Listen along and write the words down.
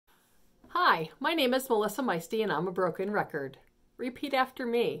Hi, my name is Melissa Meiste and I'm a broken record. Repeat after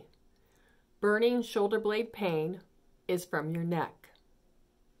me. Burning shoulder blade pain is from your neck.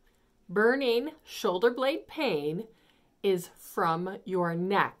 Burning shoulder blade pain is from your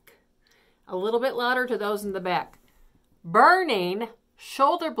neck. A little bit louder to those in the back. Burning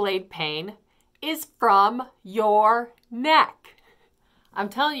shoulder blade pain is from your neck. I'm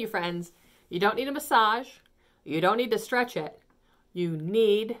telling you, friends, you don't need a massage. You don't need to stretch it. You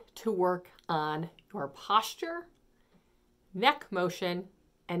need to work on your posture, neck motion,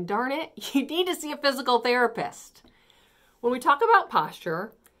 and darn it, you need to see a physical therapist. When we talk about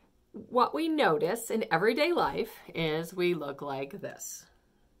posture, what we notice in everyday life is we look like this.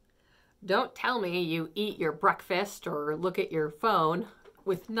 Don't tell me you eat your breakfast or look at your phone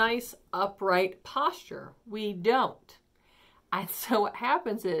with nice upright posture. We don't. And so what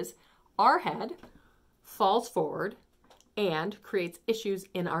happens is our head falls forward and creates issues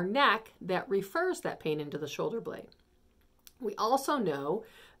in our neck that refers that pain into the shoulder blade. We also know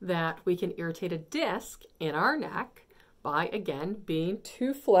that we can irritate a disc in our neck by, again, being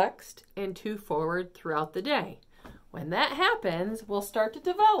too flexed and too forward throughout the day. When that happens, we'll start to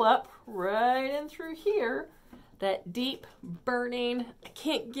develop right in through here that deep burning, I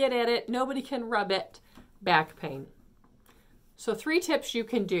can't get at it, nobody can rub it, back pain. So 3 tips you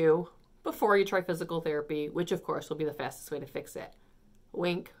can do before you try physical therapy, which of course will be the fastest way to fix it.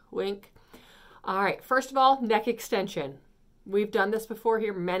 Wink, wink. All right, first of all, neck extension. We've done this before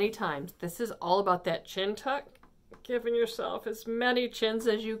here many times. This is all about that chin tuck, giving yourself as many chins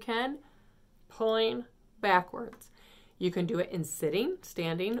as you can, pulling backwards. You can do it in sitting,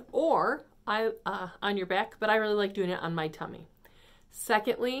 standing, or on your back, but I really like doing it on my tummy.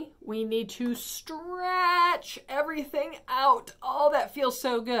 Secondly, we need to stretch everything out. Oh, that feels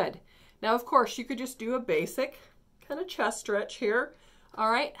so good. Now, of course, you could just do a basic kind of chest stretch here. All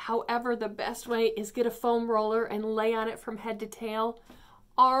right. However, the best way is get a foam roller and lay on it from head to tail.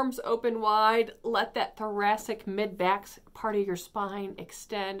 Arms open wide. Let that thoracic mid-back part of your spine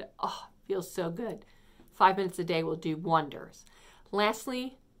extend. Oh, feels so good. 5 minutes a day will do wonders.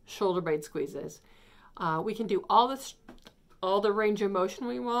 Lastly, shoulder blade squeezes. We can do all the range of motion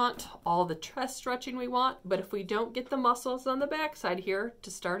we want, all the chest stretching we want, but if we don't get the muscles on the backside here to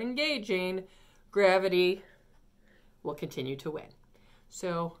start engaging, gravity will continue to win.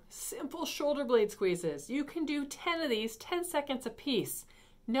 So simple shoulder blade squeezes. You can do 10 of these, 10 seconds a piece.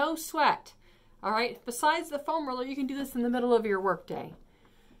 No sweat. All right. Besides the foam roller, you can do this in the middle of your workday.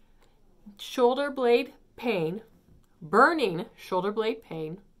 Shoulder blade pain, burning shoulder blade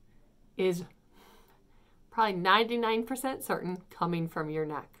pain is probably 99% certain coming from your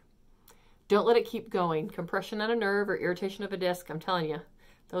neck. Don't let it keep going. Compression on a nerve or irritation of a disc, I'm telling you,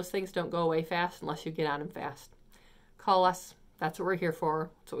 those things don't go away fast unless you get on them fast. Call us. That's what we're here for.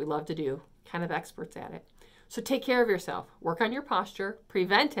 That's what we love to do. Kind of experts at it. So take care of yourself. Work on your posture.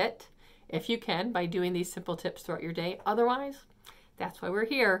 Prevent it if you can by doing these simple tips throughout your day. Otherwise, that's why we're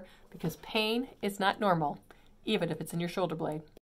here, because pain is not normal, even if it's in your shoulder blade.